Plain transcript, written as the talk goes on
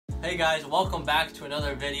Hey guys, welcome back to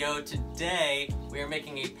another video. Today we are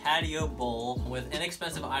making a patio bowl with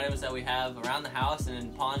inexpensive items that we have around the house and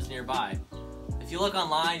in ponds nearby. If you look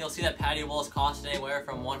online, you'll see that patio bowls cost anywhere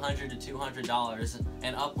from $100 to $200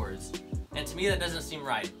 and upwards. And to me that doesn't seem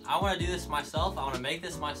right. I want to do this myself, I want to make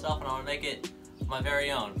this myself, and I want to make it my very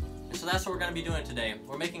own. And so that's what we're going to be doing today.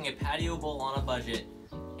 We're making a patio bowl on a budget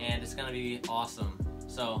and it's going to be awesome.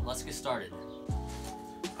 So let's get started.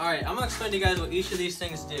 Alright, I'm going to explain to you guys what each of these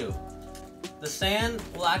things do. The sand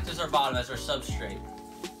will act as our bottom, as our substrate.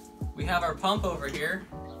 We have our pump over here,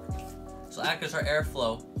 so act as our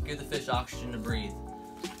airflow, give the fish oxygen to breathe.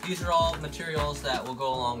 These are all materials that will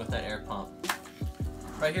go along with that air pump.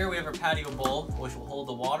 Right here we have our patio bowl, which will hold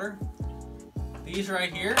the water. These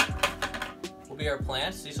right here will be our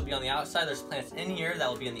plants. These will be on the outside. There's plants in here that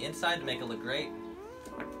will be on the inside to make it look great.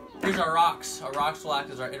 Here's our rocks. Our rocks will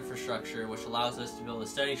act as our infrastructure, which allows us to build a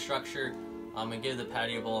steady structure and give the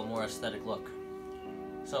patio bowl a more aesthetic look.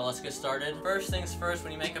 So let's get started. First things first,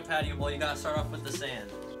 when you make a patio bowl, you gotta start off with the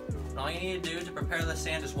sand. And all you need to do to prepare the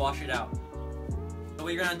sand is wash it out. So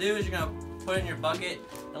what you're gonna do is you're gonna put it in your bucket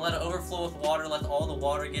and let it overflow with water, let all the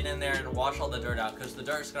water get in there and wash all the dirt out, because the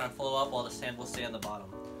dirt's gonna flow up while the sand will stay on the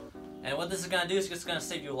bottom. And what this is gonna do is it's gonna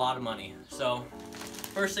save you a lot of money. So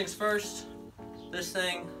first things first, this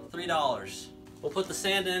thing, $3. We'll put the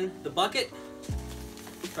sand in the bucket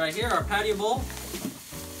right here, our patio bowl,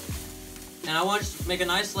 and I want to make a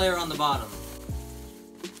nice layer on the bottom.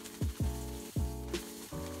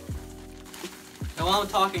 And while I'm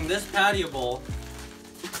talking, this patio bowl,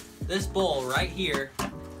 this bowl right here,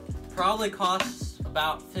 probably costs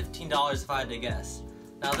about $15 if I had to guess.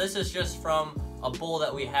 Now this is just from a bowl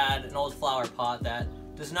that we had, an old flower pot that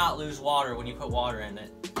does not lose water when you put water in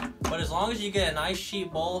it. But as long as you get a nice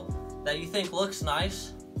sheet bowl that you think looks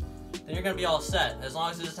nice, then you're gonna be all set. As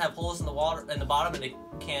long as it doesn't have holes in the water in the bottom and it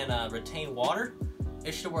can retain water,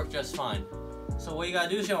 it should work just fine. So what you gotta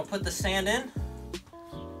do is you wanna put the sand in.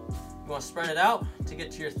 You wanna spread it out to get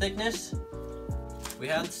to your thickness. We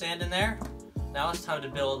have the sand in there. Now it's time to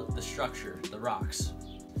build the structure, the rocks.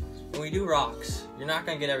 When we do rocks, you're not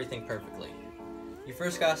gonna get everything perfectly. You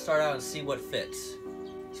first gotta start out and see what fits.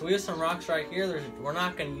 So we have some rocks right here. We're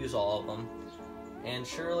not going to use all of them, and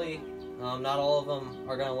surely not all of them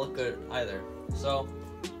are going to look good either. So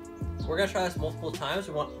we're going to try this multiple times.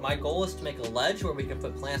 My goal is to make a ledge where we can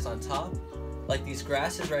put plants on top, like these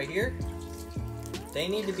grasses right here. They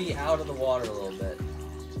need to be out of the water a little bit,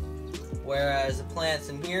 whereas the plants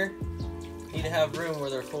in here need to have room where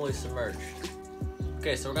they're fully submerged.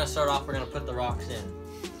 Okay, so we're going to start off. We're going to put the rocks in.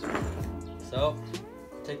 So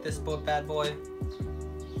take this bad boy.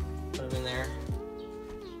 Put them in there.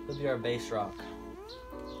 This will be our base rock.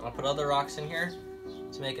 I'll put other rocks in here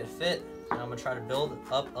to make it fit, and I'm going to try to build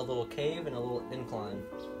up a little cave and a little incline.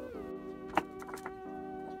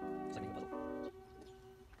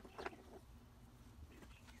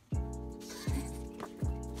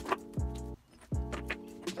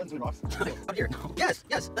 Rocks? Up here. No. Yes,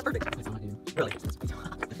 that's perfect. Really?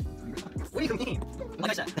 What do you mean?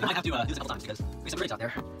 Like I said, I might have to do this a couple times because we have some grades out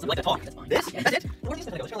there. So like the talk. This? That's it? What is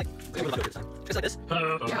this? It's just like this?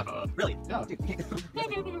 Yeah. Really? Yeah, dude.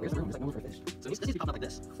 Where's the room? It's like room for a fish. So this needs to pop up like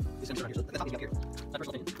this. These things are right here. So the top needs to be up here. My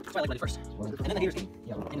personal opinion. That's why I like it first. And then the haters came.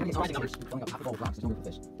 Yeah. And it's rising numbers. Going up half a bowl of rocks, there's no room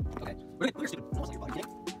for fish. Okay. We're stupid. Almost like your body.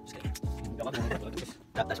 Kidding? Just kidding.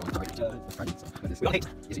 That's wrong. Sorry. It's Friday, so We don't hate.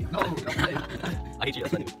 easy. No. I hate you.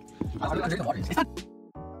 I'm drinking water.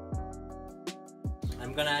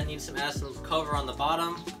 I'm gonna add some cover on the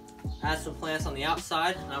bottom, add some plants on the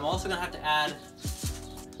outside, and I'm also gonna add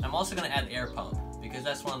air pump, because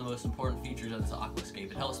that's one of the most important features of this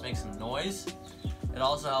aquascape. It helps make some noise. It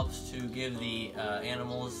also helps to give the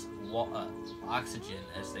animals oxygen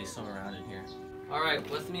as they swim around in here. Alright,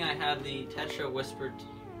 with me I have the Tetra Whispered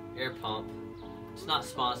air pump. It's not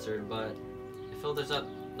sponsored, but it filters up,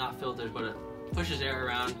 not filters, but it pushes air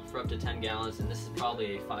around for up to 10 gallons, and this is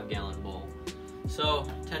probably a 5-gallon bowl. So,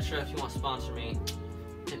 Tetra, if you want to sponsor me,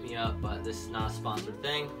 hit me up, but this is not a sponsored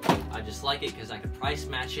thing. I just like it because I could price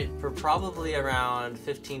match it for probably around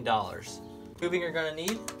 $15. Tubing you're going to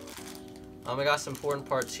need. I got some important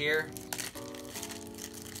parts here.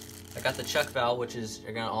 I got the chuck valve, which is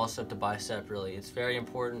you're going to also have to buy separately. It's very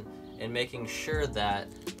important in making sure that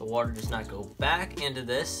the water does not go back into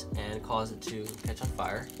this and cause it to catch on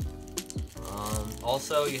fire.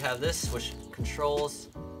 Also, you have this, which controls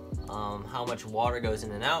how much water goes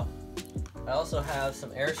in and out. I also have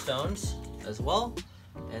some air stones as well,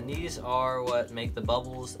 and these are what make the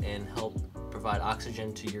bubbles and help provide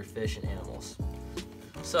oxygen to your fish and animals.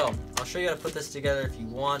 So I'll show you how to put this together if you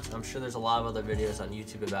want. I'm sure there's a lot of other videos on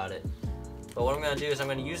YouTube about it. But what I'm gonna do is I'm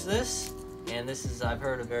gonna use this, and this is, I've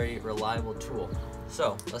heard, a very reliable tool.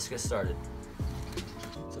 So let's get started.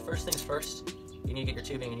 So first things first, you need to get your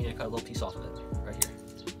tubing and you need to cut a little piece off of it, right here.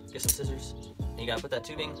 Get some scissors, and you gotta put that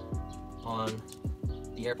tubing on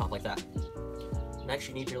the air pump like that. Next,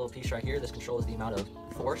 you need your little piece right here. This controls the amount of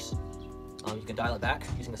force. You can dial it back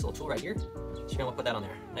using this little tool right here. So you're gonna wanna put that on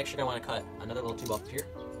there. Next, you're gonna wanna cut another little tube off of here.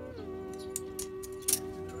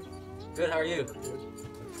 Good, how are you?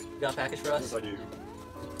 You got a package for us? Yes, I do.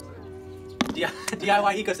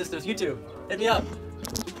 DIY ecosystems, YouTube, hit me up.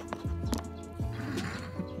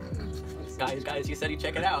 Guys, you said you'd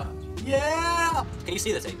check it out. Yeah! Can you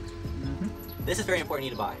see this, Aiden? Mm-hmm. This is very important you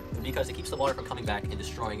need to buy because it keeps the water from coming back and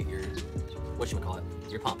destroying your,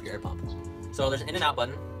 your pump, your air pump. So there's an in and out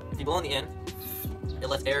button. If you blow on the in, it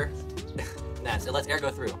lets air, it lets air go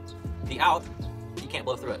through. The out, you can't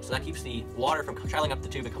blow through it. So that keeps the water from traveling up the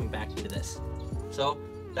tube and coming back into this. So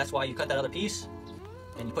that's why you cut that other piece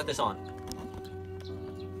and you put this on.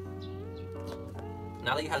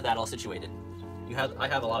 Now that you have that all situated, I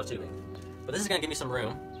have a lot of tubing. But this is gonna give me some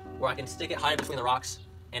room where I can stick it, hide it between the rocks,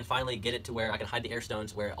 and finally get it to where I can hide the air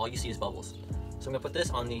stones where all you see is bubbles. So I'm gonna put this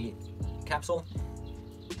on the capsule,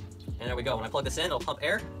 and there we go. When I plug this in, it'll pump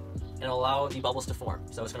air, and it'll allow the bubbles to form.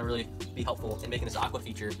 So it's gonna really be helpful in making this aqua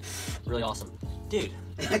feature really awesome. Dude.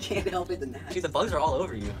 I can't help it, the gnats. Dude, the bugs are all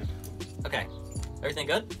over you. Okay, everything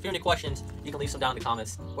good? If you have any questions, you can leave some down in the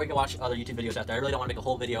comments, or you can watch other YouTube videos out there. I really don't wanna make a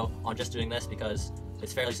whole video on just doing this because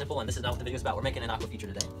it's fairly simple, and this is not what the video is about. We're making an aqua feature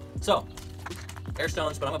today. So, air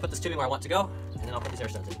stones, but I'm gonna put this tubing where I want to go, and then I'll put these air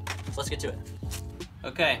stones in. So let's get to it.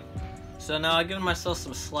 Okay, so now I've given myself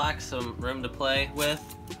some slack, some room to play with,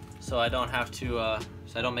 so I don't have to,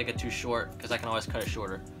 so I don't make it too short, because I can always cut it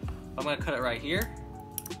shorter. I'm gonna cut it right here.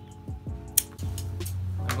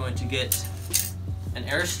 I'm going to get an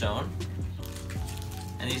air stone,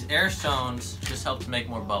 and these air stones just help to make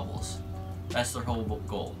more bubbles. That's their whole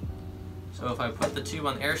goal. So if I put the tube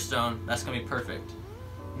on the air stone, that's gonna be perfect.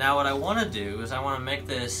 Now what I wanna do is I wanna make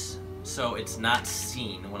this so it's not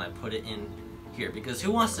seen when I put it in here, because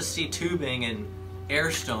who wants to see tubing and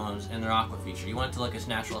air stones in their aqua feature? You want it to look as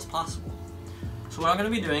natural as possible. So what I'm gonna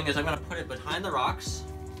be doing is I'm gonna put it behind the rocks,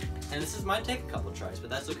 and this might take a couple of tries, but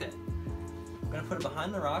that's okay. I'm gonna put it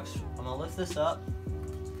behind the rocks, I'm gonna lift this up,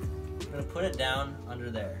 I'm gonna put it down under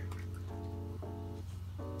there.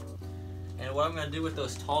 And what I'm gonna do with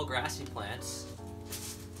those tall grassy plants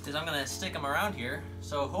is I'm gonna stick them around here,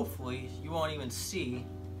 so hopefully you won't even see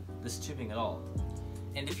this tubing at all.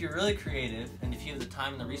 And if you're really creative, and if you have the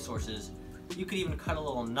time and the resources, you could even cut a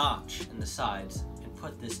little notch in the sides and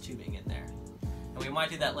put this tubing in there. And we might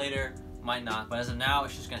do that later, might not, but as of now,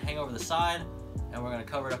 it's just gonna hang over the side, and we're gonna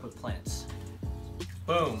cover it up with plants.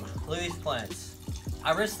 Boom, look at these plants.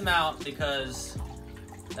 I rinsed them out because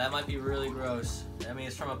that might be really gross. I mean,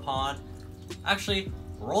 it's from a pond. Actually,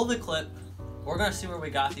 roll the clip. We're gonna see where we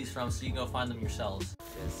got these from so you can go find them yourselves.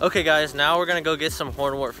 Okay guys, now we're gonna go get some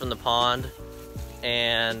hornwort from the pond,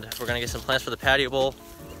 and we're gonna get some plants for the patio bowl.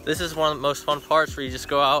 This is one of the most fun parts where you just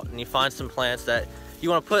go out and you find some plants that you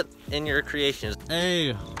wanna put in your creations.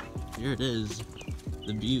 Hey, here it is,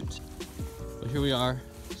 the butte. But here we are,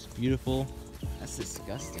 it's beautiful. That's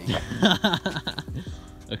disgusting.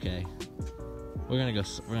 Okay, we're gonna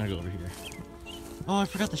go over here. Oh, I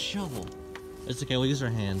forgot the shovel. It's okay, we'll use our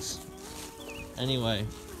hands. Anyway,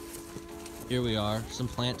 here we are, some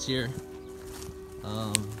plants here.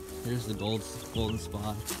 Here's the golden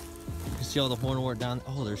spot. You can see all the hornwort down.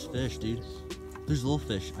 Oh, there's fish, dude. There's little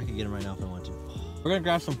fish. I could get them right now if I want to. We're gonna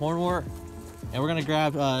grab some hornwort, and we're gonna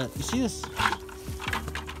grab, you see this?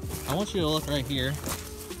 I want you to look right here.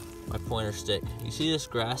 My pointer stick. You see this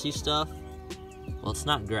grassy stuff? Well, it's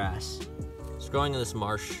not grass. It's growing in this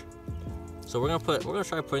marsh. So we're gonna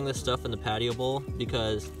try putting this stuff in the patio bowl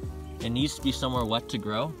because it needs to be somewhere wet to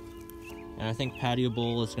grow. And I think patio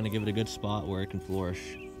bowl is gonna give it a good spot where it can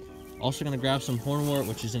flourish. Also gonna grab some hornwort,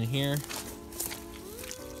 which is in here.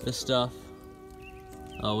 This stuff.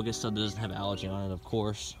 We'll get stuff that doesn't have algae on it, of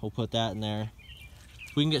course. We'll put that in there.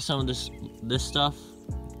 If we can get some of this stuff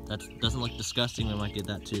that doesn't look disgusting, we might get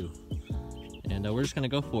that too. And we're just gonna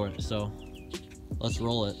go for it, so let's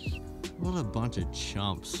roll it. What a bunch of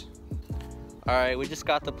chumps. All right, we just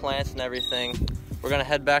got the plants and everything. We're gonna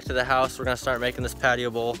head back to the house. We're gonna start making this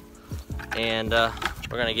patio bowl, and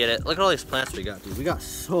we're gonna get it. Look at all these plants we got, dude. We got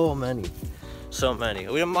so many, so many.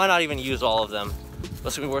 We might not even use all of them, but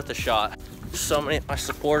it's gonna be worth a shot. So many of my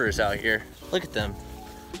supporters out here. Look at them,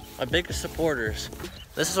 my biggest supporters.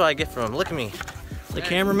 This is what I get from them. Look at me, the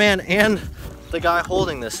cameraman and the guy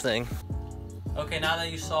holding this thing. Okay, now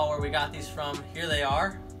that you saw where we got these from, here they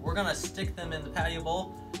are. We're gonna stick them in the patio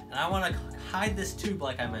bowl, And I want to hide this tube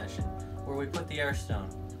like I mentioned, where we put the air stone.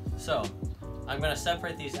 So I'm going to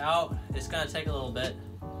separate these out. It's going to take a little bit,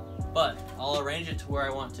 but I'll arrange it to where I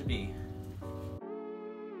want it to be.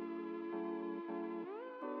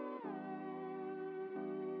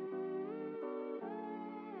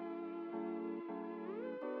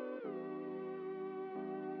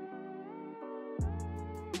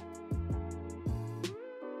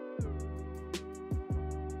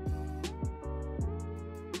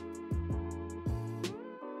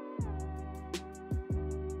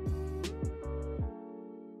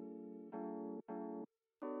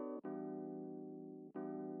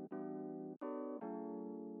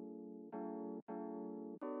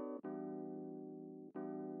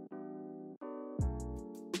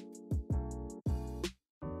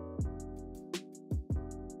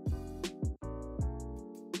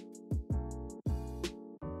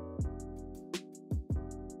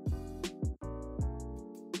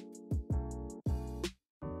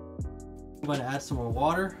 I'm going to add some more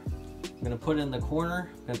water. I'm going to put it in the corner.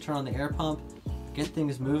 I'm going to turn on the air pump, get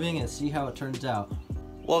things moving, and see how it turns out.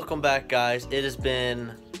 Welcome back, guys. It has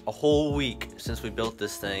been a whole week since we built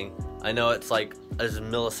this thing. I know it's like a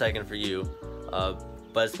millisecond for you, but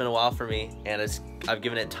it's been a while for me, and I've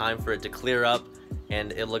given it time for it to clear up,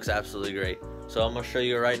 and it looks absolutely great. So I'm going to show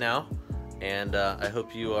you it right now, and I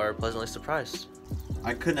hope you are pleasantly surprised.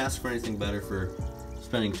 I couldn't ask for anything better for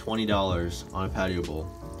spending $20 on a patio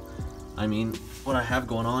bowl. I mean, what I have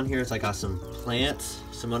going on here is I got some plants,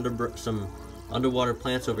 some underwater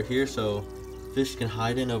plants over here, so fish can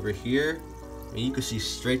hide in over here. I mean, you can see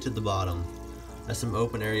straight to the bottom. That's some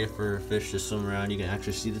open area for fish to swim around. You can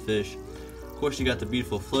actually see the fish. Of course, you got the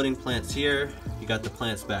beautiful floating plants here. You got the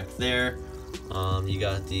plants back there. You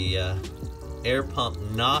got the air pump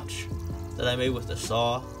notch that I made with the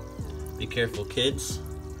saw. Be careful, kids.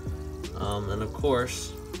 And of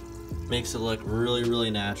course, makes it look really,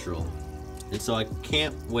 really natural. And so I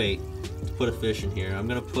can't wait to put a fish in here. I'm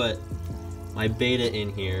gonna put my betta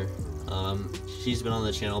in here. She's been on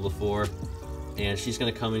the channel before, and she's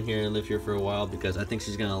gonna come in here and live here for a while because I think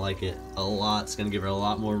she's gonna like it a lot. It's gonna give her a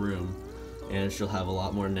lot more room, and she'll have a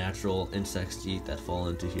lot more natural insects to eat that fall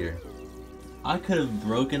into here. I could have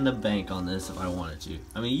broken the bank on this if I wanted to.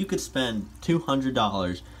 I mean, you could spend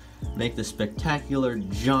 $200, make the spectacular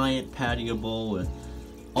giant patio bowl with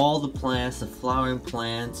all the plants, the flowering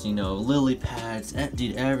plants, you know, lily pads,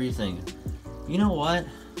 dude, everything. You know what?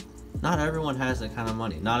 Not everyone has that kind of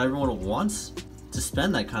money. Not everyone wants to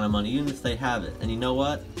spend that kind of money, even if they have it. And you know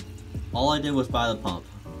what? All I did was buy the pump.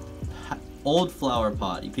 Old flower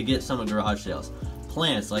pot, you could get some at garage sales.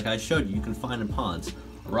 Plants, like I showed you, you can find in ponds.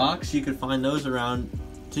 Rocks, you could find those around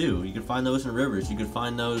too. You can find those in rivers. You could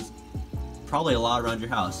find those probably a lot around your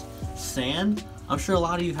house. Sand, I'm sure a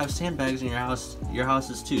lot of you have sandbags in your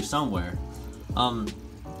houses too, somewhere. And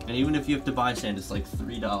even if you have to buy sand, it's like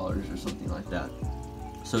 $3 or something like that.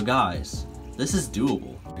 So guys, this is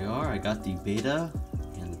doable. Here we are, I got the betta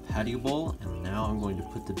and the patio bowl, and now I'm going to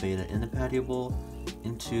put the betta in the patio bowl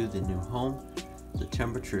into the new home. The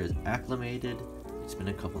temperature is acclimated. It's been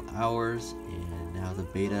a couple hours, and now the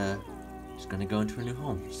betta is gonna go into her new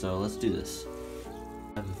home. So let's do this.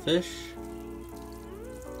 I have the fish.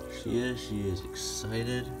 She is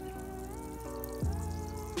excited.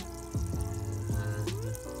 And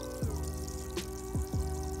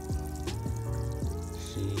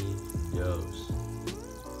she goes.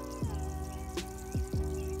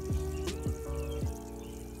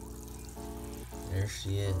 There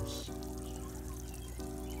she is.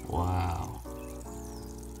 Wow.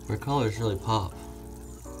 Her colors really pop.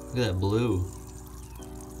 Look at that blue.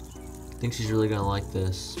 I think she's really gonna like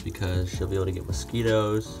this because she'll be able to get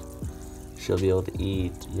mosquitoes. She'll be able to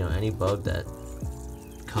eat, you know, any bug that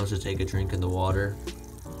comes to take a drink in the water.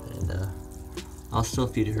 And I'll still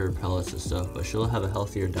feed her pellets and stuff, but she'll have a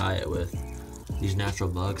healthier diet with these natural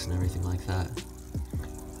bugs and everything like that.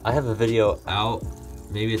 I have a video out.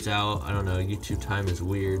 Maybe it's out. I don't know. YouTube time is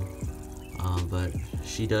weird. But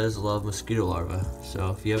she does love mosquito larvae.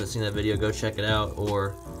 So if you haven't seen that video, go check it out,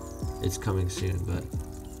 or it's coming soon. But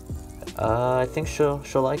I think she'll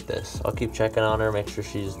like this. I'll keep checking on her, make sure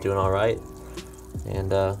she's doing all right,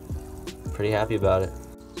 and pretty happy about it.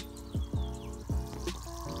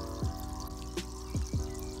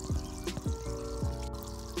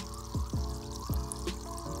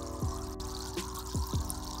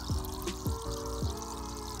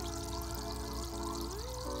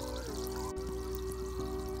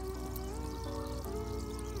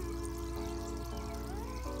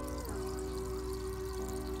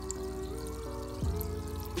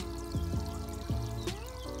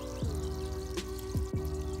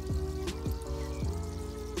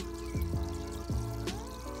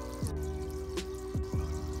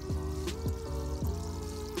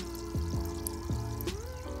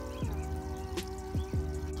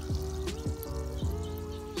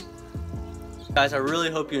 Guys, I really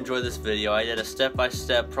hope you enjoyed this video. I did a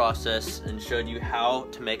step-by-step process and showed you how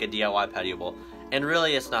to make a DIY patio bowl. And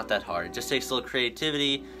really, it's not that hard. It just takes a little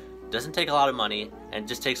creativity, doesn't take a lot of money, and it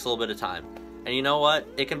just takes a little bit of time. And you know what?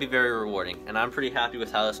 It can be very rewarding, and I'm pretty happy with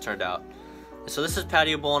how this turned out. So this is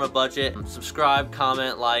Patio Bowl on a Budget. Subscribe,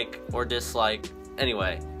 comment, like, or dislike.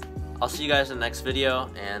 Anyway, I'll see you guys in the next video,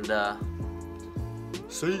 and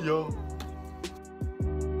See ya.